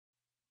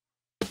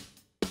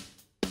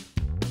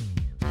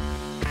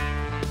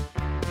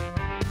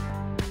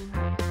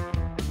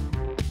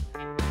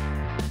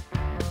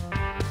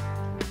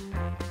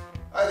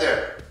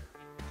there.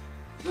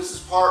 This is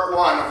part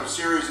one of a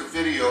series of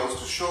videos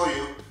to show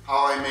you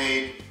how I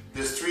made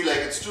this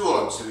three-legged stool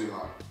I'm sitting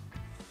on.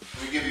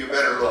 Let me give you a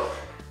better look.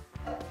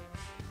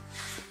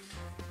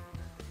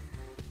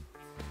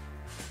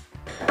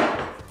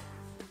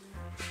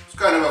 It's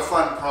kind of a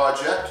fun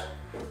project,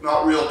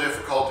 not real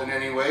difficult in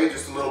any way,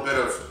 just a little bit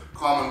of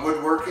common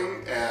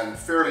woodworking and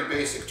fairly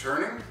basic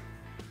turning.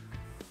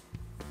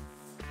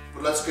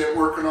 But let's get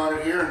working on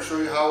it here and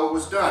show you how it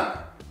was done.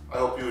 I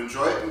hope you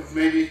enjoy it and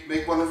maybe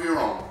make one of your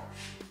own.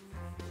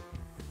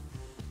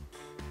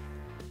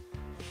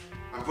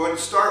 I'm going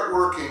to start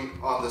working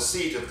on the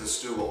seat of the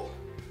stool.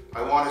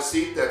 I want a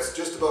seat that's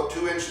just about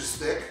 2 inches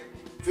thick,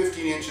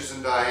 15 inches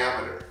in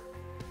diameter.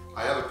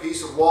 I have a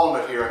piece of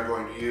walnut here I'm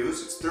going to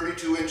use. It's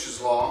 32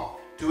 inches long,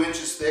 2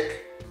 inches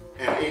thick,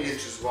 and 8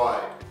 inches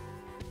wide.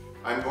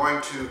 I'm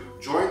going to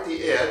joint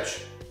the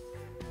edge,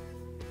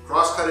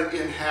 cross-cut it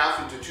in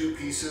half into 2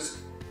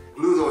 pieces,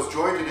 glue those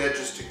jointed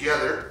edges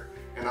together,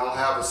 and I'll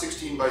have a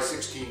 16 by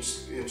 16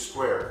 inch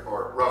square,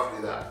 or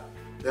roughly that.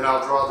 Then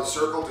I'll draw the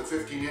circle to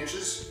 15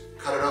 inches,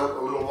 cut it out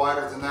a little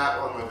wider than that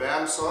on my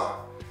bandsaw,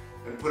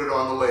 and put it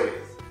on the lathe.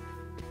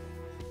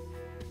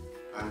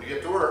 Time to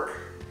get to work.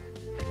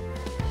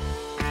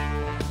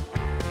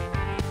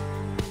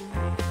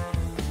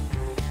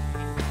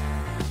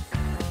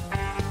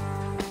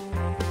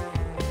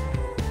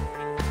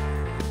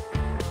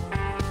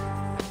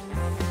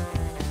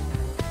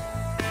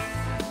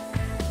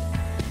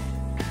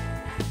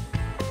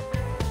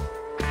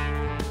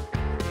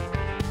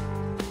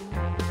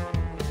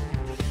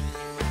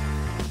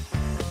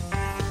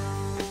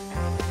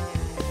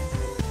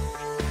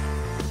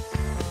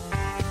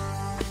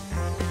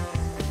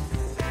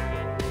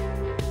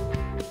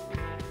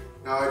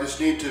 Now I just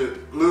need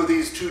to glue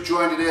these 2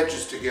 jointed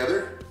edges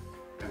together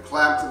and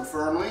clamp them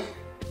firmly.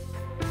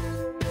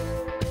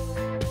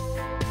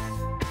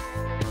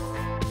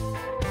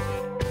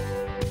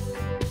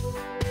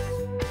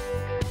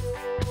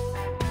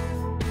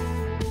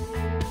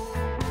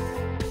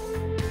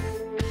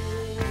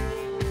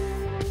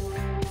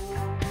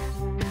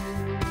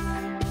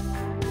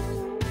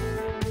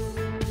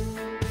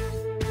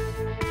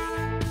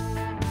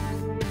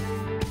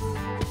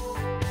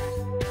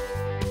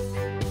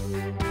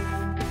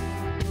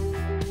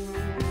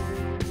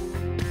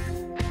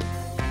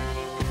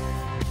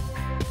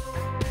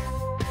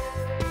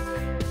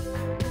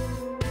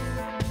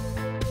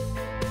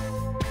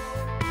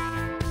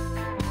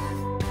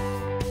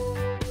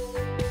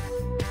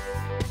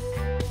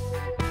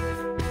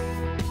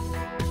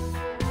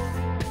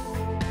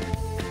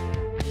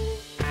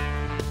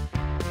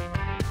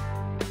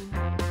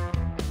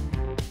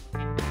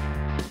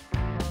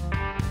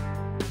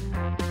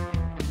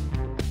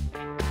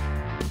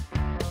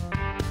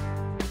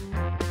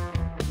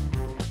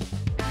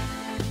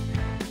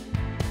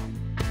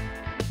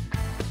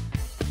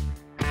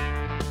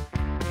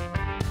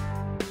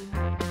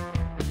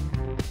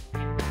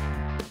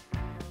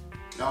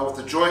 Now with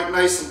the joint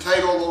nice and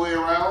tight all the way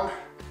around,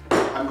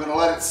 I'm going to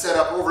let it set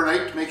up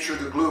overnight to make sure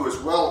the glue is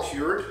well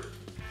cured,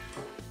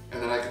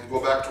 and then I can go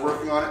back to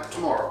working on it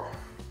tomorrow.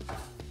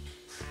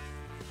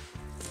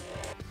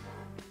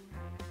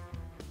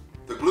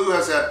 The glue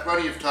has had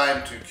plenty of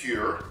time to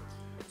cure,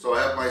 so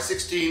I have my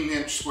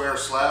 16-inch square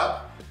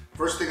slab.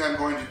 First thing I'm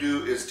going to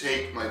do is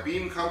take my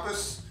beam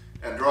compass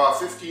and draw a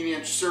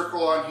 15-inch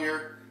circle on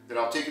here, then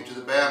I'll take it to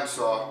the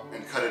bandsaw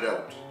and cut it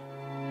out.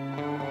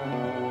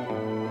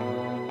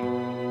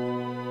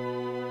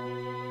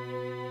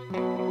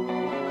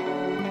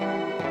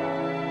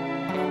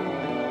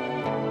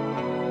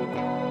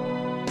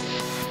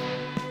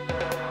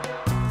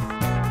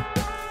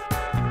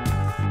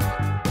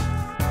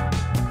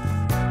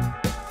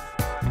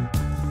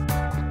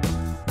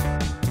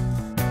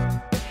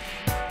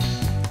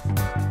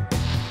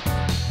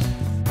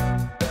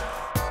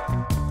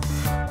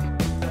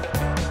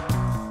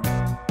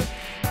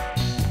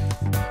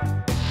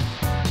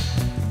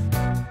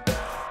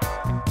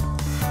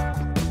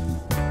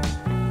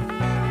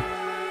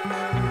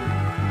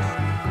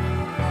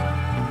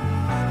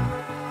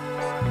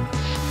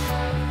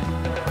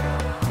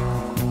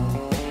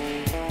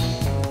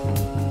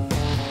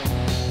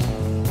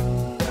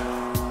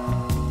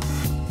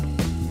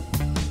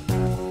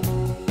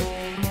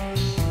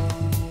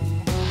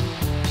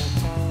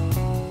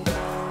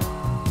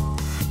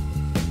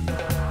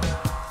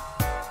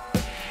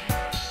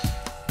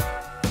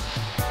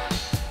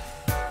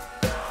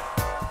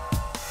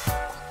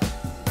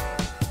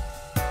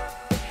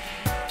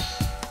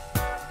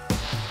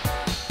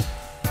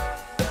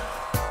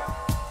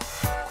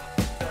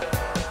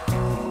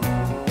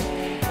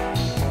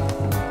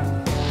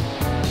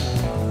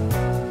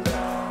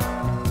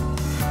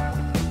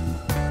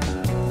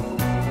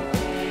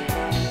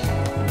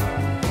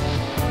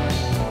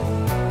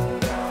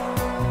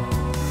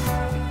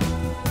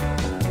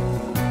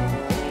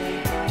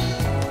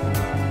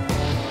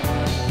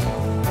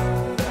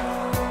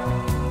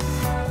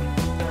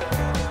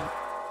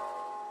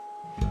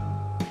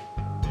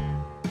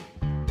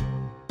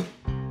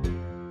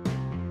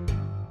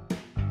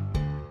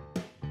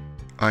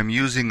 I'm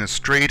using a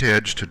straight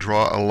edge to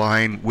draw a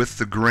line with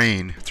the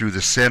grain through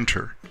the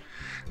center.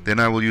 Then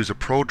I will use a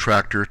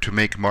protractor to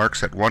make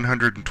marks at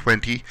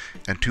 120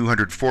 and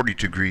 240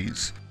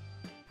 degrees.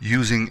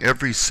 Using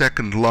every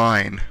second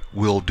line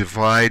will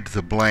divide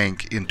the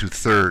blank into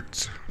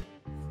thirds.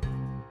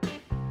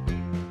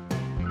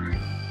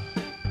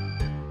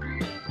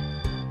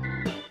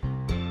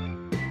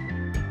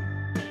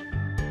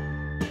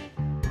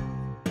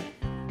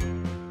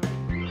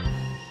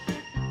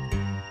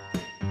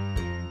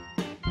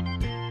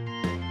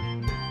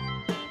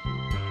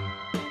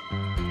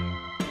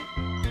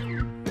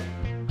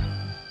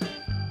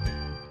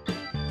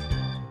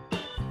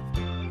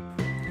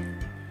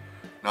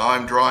 Now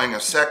I'm drawing a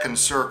second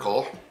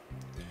circle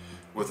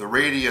with a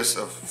radius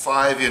of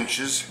 5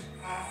 inches,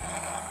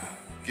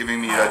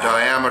 giving me a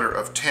diameter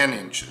of 10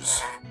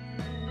 inches.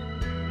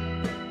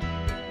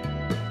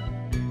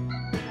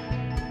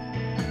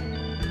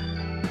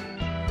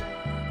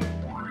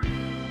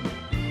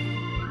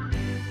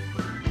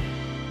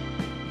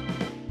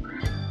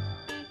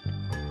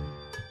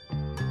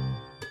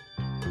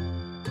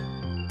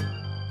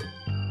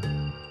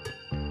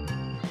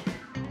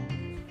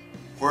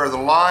 Where the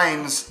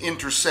lines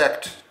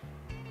intersect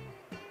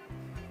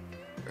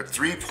at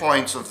 3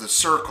 points of the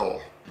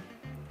circle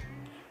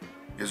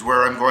is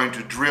where I'm going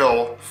to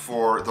drill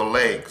for the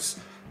legs.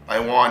 I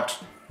want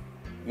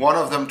one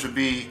of them to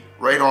be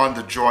right on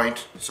the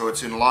joint so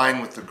it's in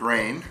line with the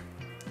grain,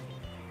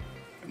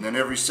 and then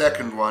every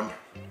second one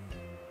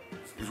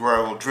is where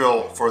I will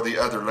drill for the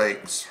other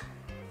legs.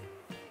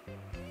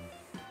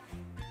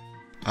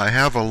 I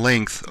have a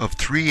length of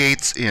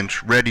 3/8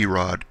 inch ready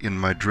rod in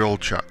my drill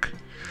chuck.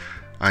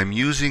 I'm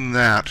using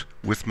that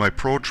with my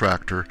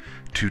protractor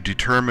to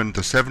determine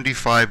the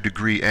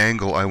 75-degree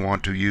angle I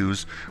want to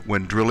use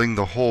when drilling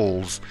the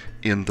holes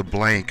in the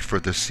blank for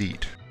the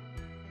seat.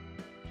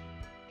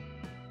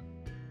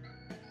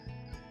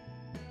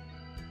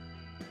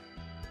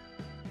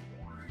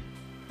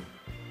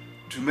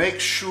 To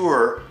make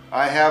sure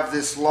I have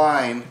this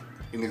line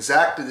in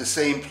exactly the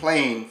same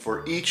plane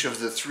for each of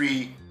the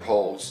 3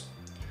 holes,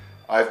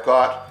 I've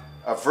got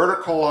a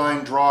vertical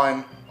line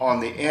drawn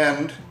on the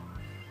end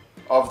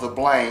of the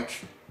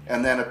blank,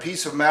 and then a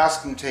piece of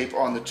masking tape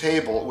on the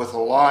table with a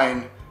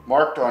line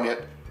marked on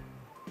it,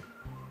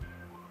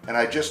 and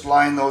I just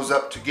line those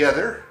up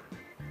together,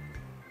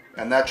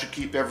 and that should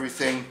keep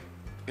everything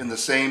in the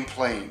same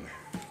plane.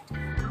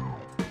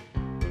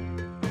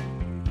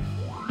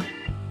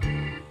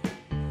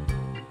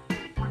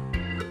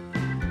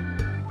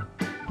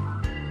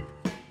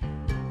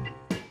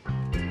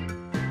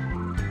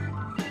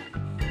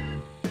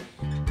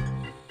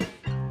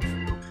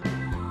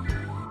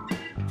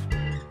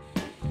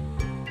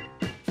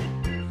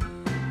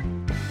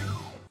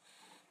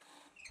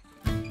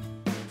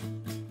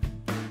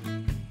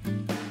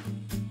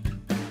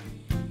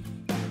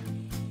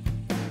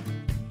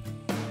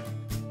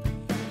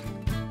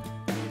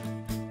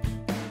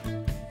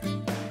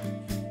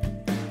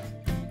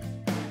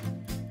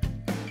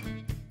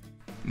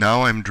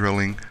 Now I'm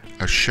drilling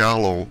a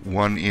shallow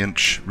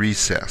 1-inch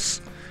recess.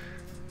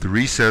 The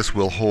recess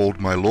will hold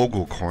my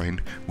logo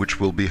coin, which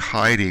will be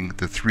hiding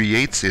the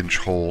 3/8 inch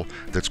hole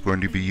that's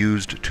going to be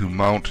used to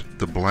mount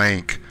the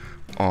blank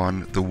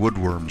on the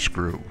woodworm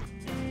screw.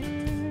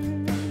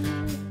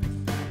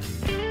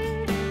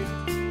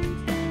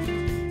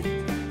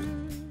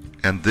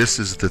 And this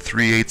is the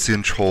 3/8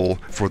 inch hole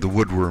for the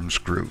woodworm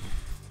screw.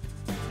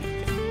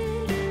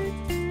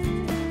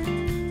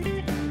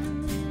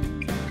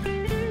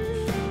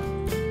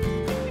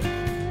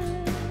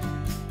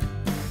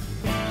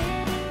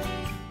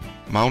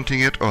 Mounting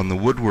it on the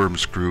woodworm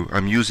screw,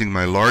 I'm using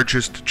my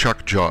largest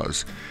chuck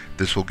jaws.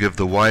 This will give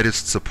the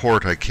widest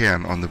support I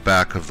can on the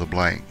back of the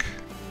blank.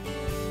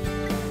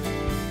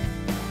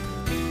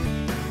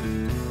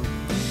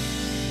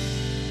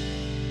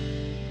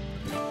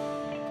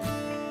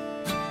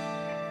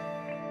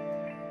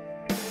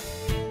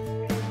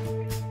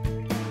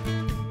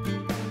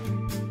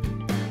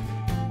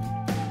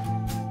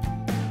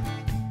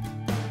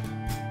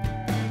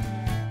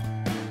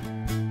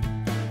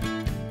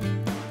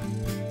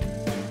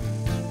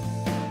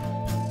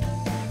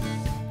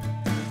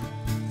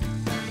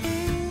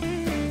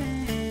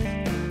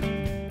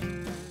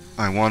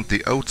 I want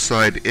the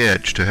outside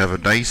edge to have a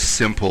nice,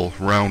 simple,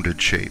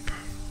 rounded shape.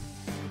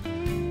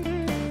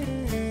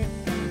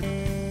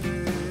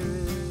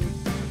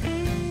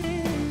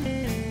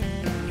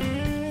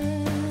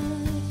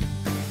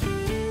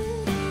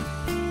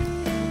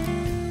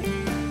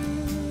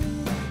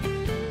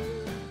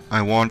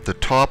 I want the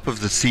top of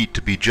the seat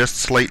to be just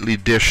slightly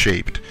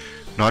disc-shaped,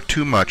 not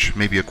too much,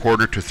 maybe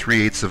 1/4 to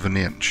 3/8 of an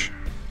inch.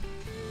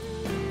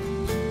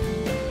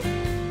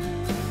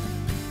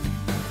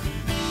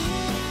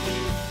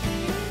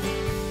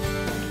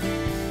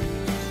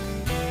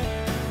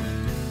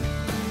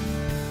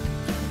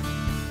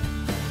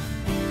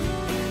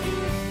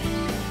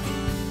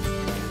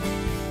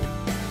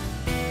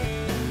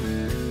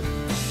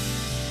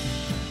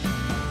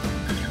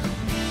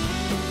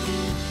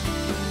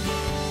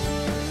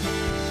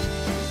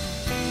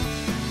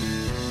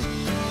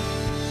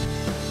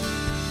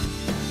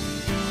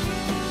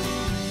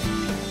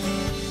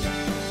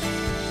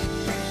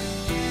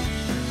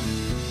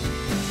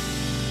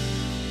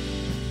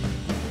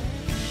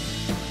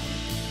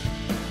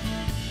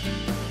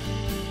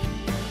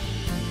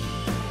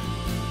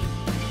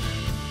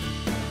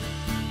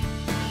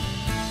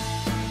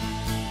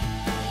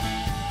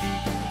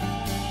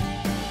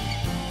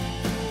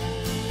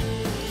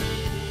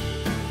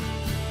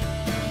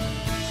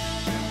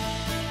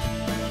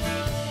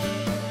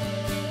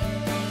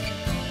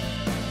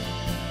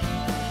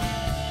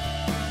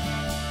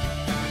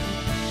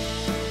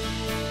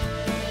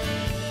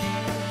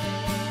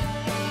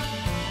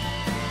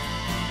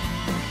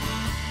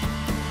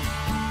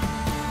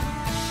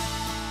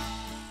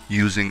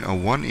 using a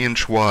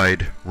 1-inch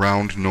wide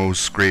round nose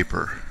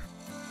scraper.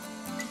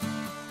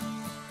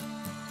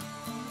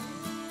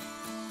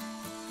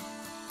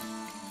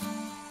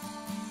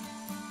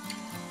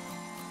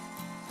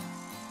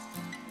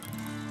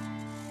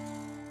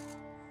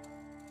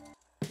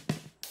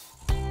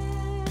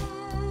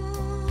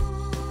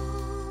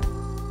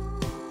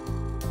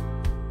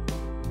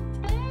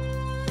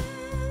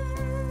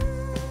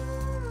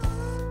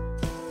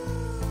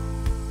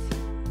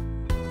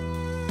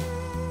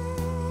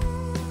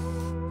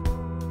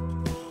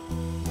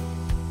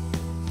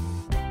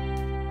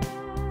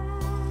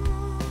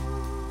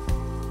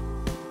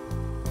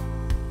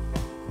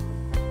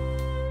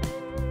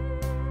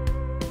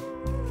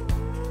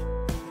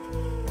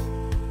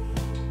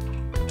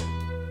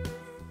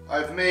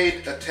 I've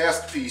made a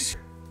test piece.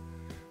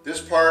 This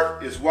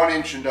part is 1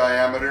 inch in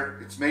diameter.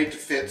 It's made to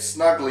fit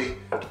snugly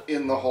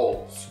in the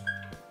holes.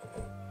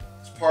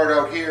 This part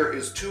out here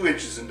is 2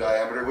 inches in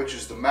diameter, which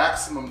is the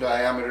maximum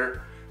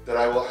diameter that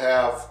I will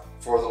have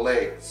for the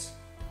legs.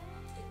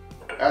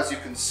 As you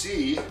can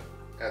see,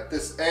 at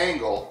this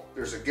angle,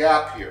 there's a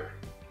gap here.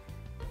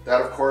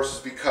 That, of course, is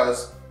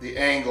because the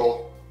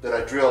angle that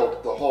I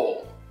drilled the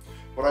hole.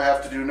 What I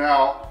have to do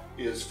now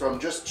is, from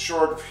just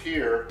short of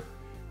here,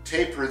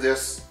 taper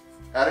this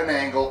at an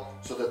angle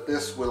so that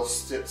this will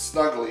sit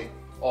snugly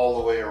all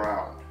the way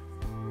around.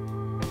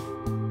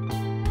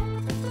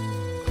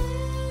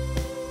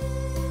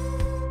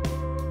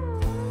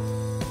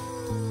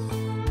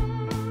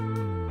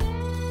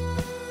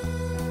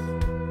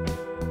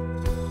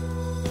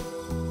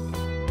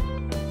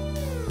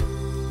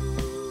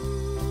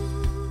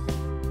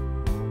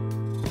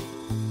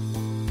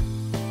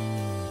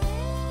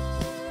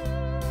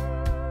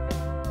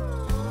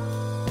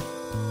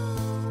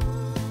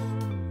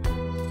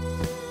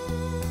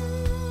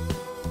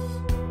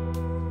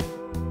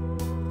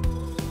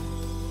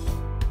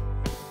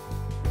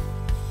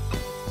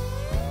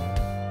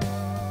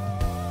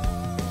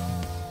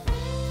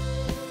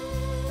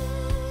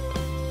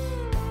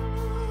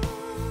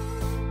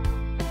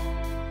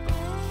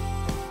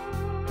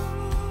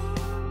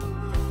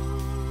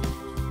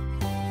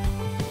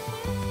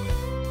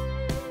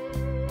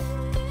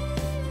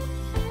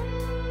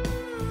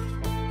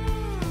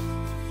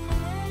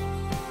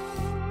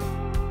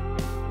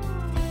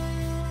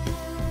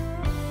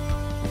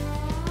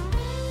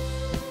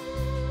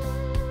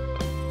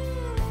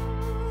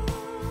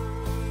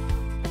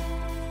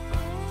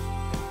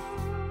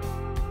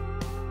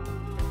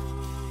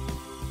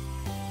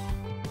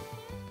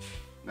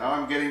 Now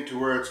I'm getting to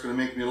where it's going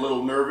to make me a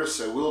little nervous.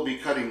 I will be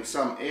cutting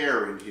some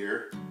air in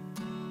here,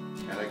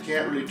 and I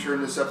can't really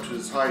turn this up to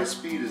as high a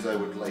speed as I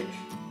would like.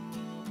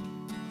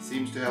 It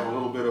seems to have a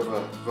little bit of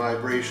a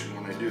vibration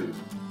when I do.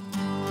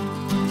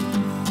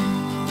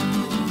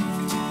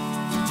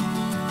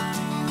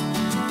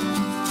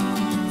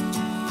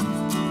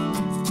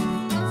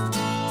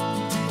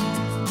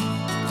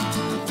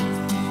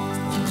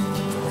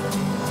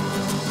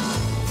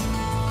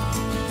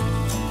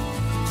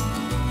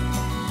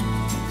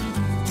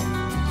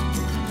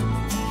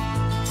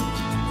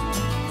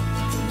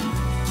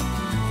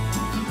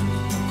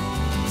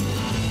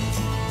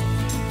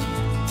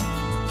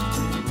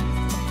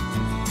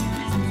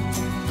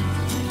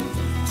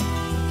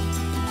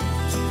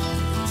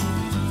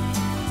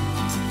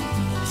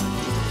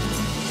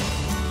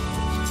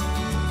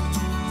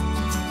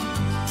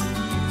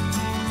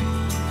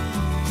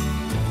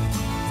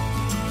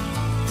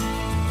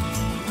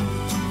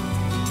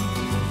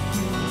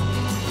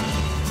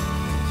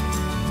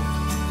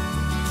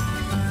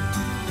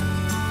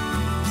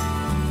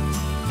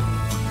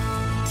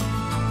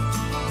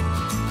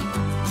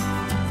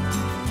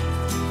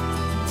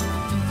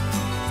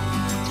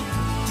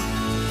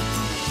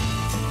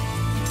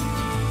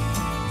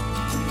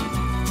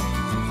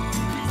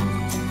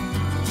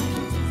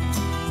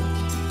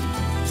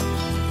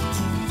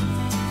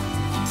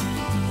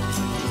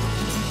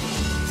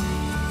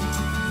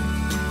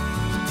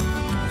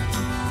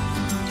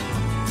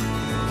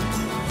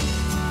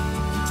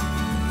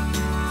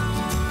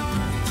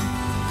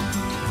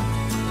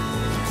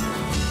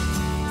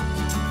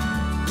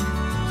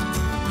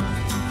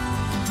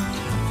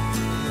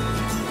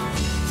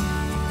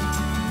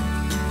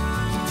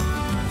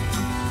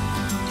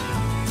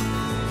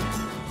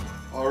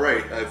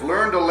 I've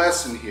learned a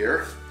lesson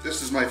here.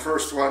 This is my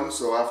first one,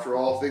 so after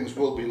all, things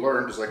will be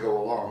learned as I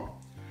go along.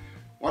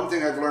 One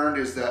thing I've learned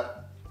is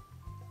that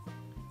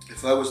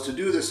if I was to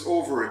do this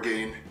over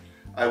again,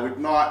 I would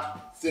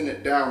not thin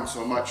it down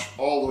so much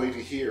all the way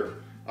to here.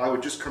 I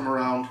would just come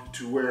around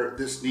to where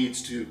this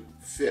needs to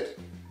fit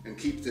and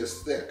keep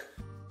this thick.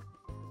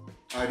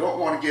 I don't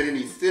want to get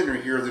any thinner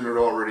here than it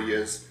already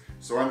is,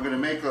 so I'm going to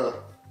make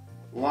a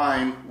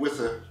line with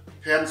a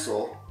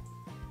pencil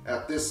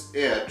at this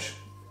edge,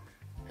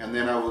 and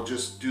then I will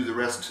just do the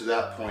rest to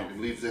that point and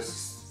leave this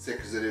as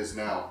thick as it is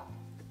now.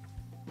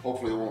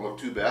 Hopefully it won't look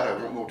too bad. I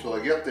won't know till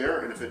I get there,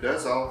 and if it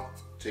does, I'll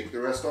take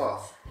the rest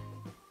off.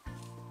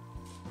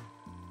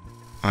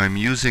 I'm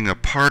using a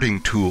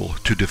parting tool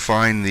to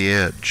define the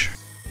edge.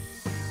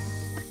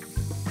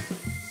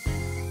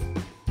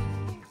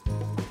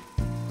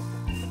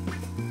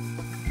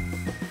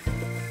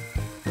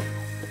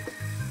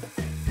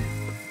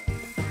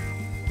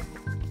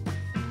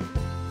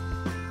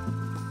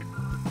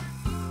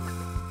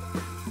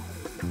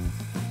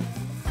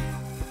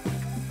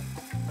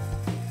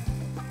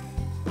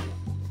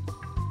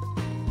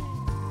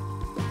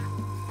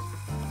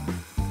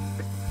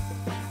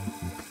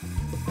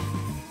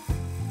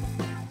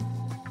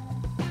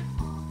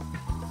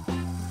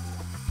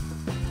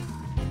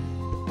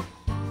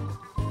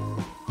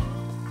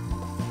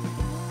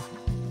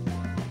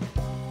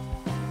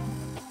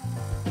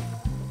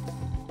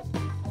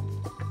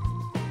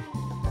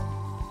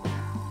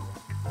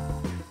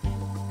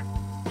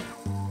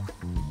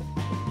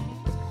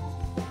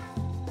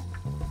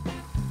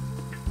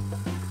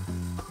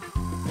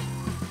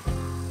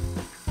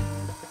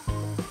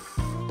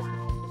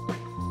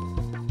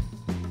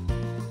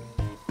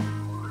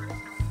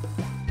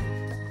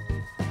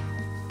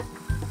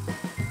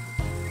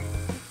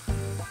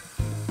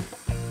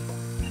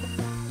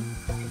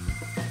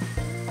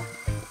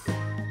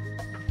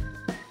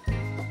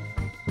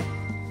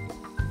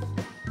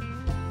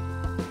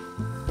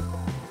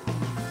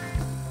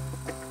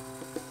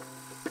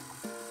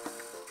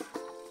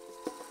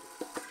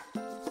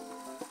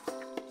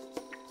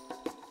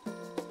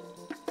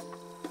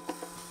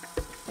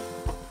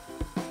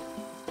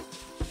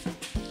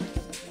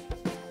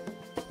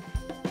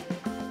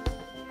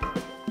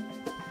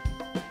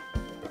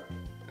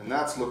 And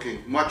that's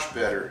looking much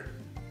better.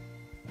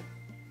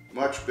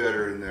 Much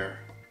better in there.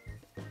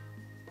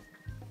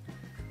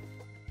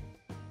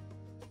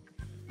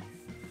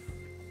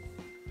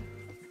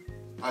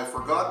 I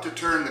forgot to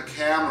turn the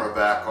camera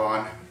back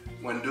on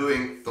when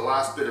doing the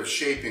last bit of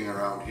shaping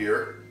around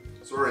here.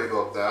 Sorry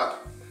about that.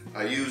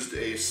 I used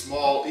a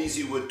small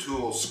Easy Wood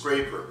Tool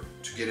scraper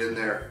to get in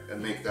there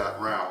and make that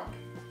round.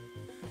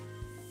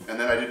 And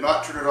then I did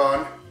not turn it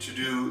on to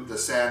do the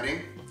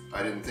sanding.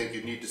 I didn't think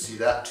you'd need to see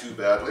that too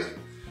badly.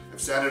 I've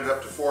sanded it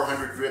up to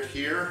 400 grit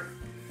here.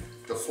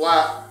 The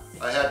flat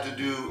I had to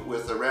do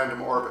with a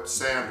random orbit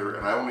sander,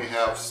 and I only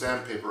have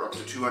sandpaper up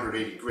to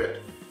 280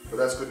 grit. But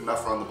that's good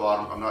enough on the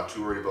bottom. I'm not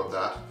too worried about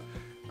that.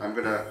 I'm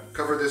going to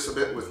cover this a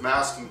bit with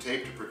masking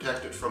tape to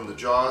protect it from the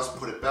jaws,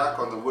 put it back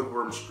on the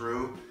woodworm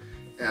screw,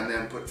 and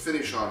then put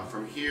finish on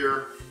from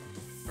here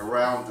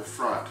around the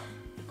front,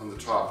 on the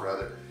top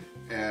rather.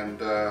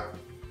 And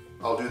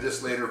I'll do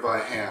this later by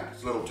hand.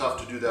 It's a little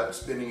tough to do that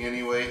spinning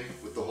anyway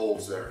with the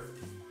holes there.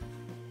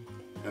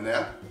 And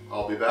then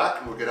I'll be back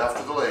and we'll get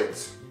after the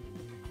legs.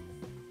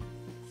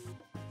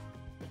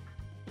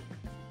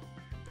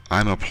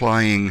 I'm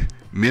applying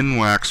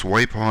Minwax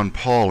Wipe-On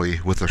Poly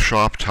with a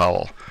shop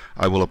towel.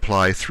 I will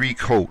apply 3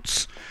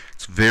 coats.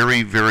 It's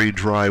very, very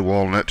dry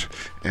walnut,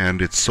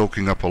 and it's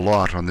soaking up a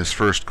lot on this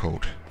first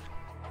coat.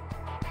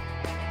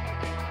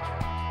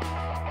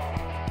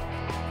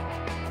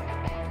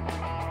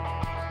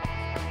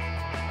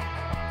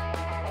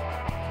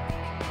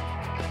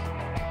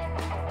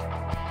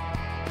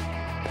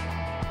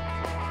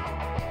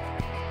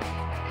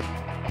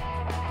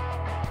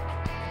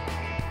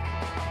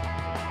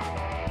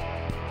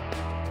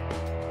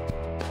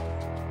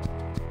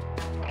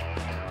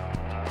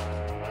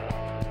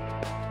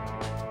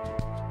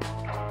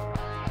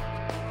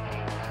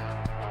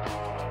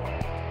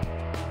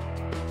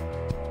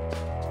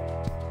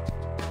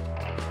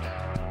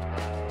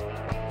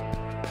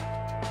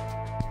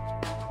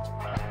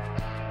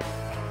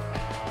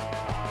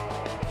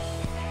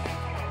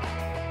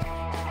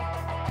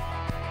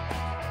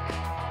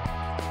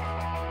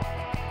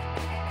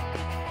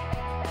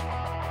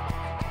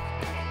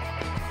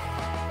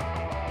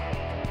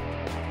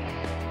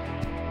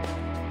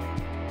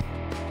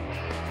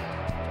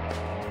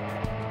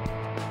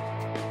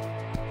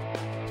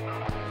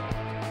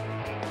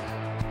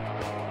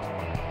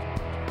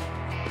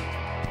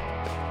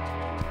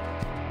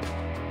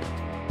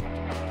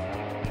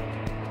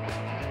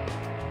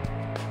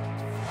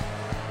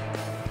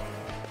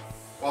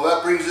 Well,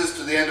 that brings us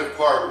to the end of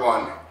part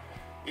 1.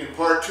 In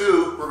part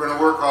 2, we're going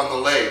to work on the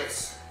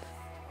legs.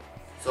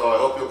 So I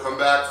hope you'll come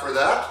back for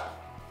that.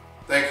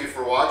 Thank you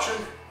for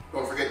watching.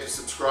 Don't forget to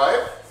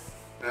subscribe,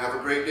 and have a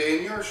great day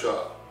in your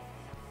shop.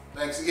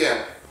 Thanks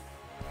again.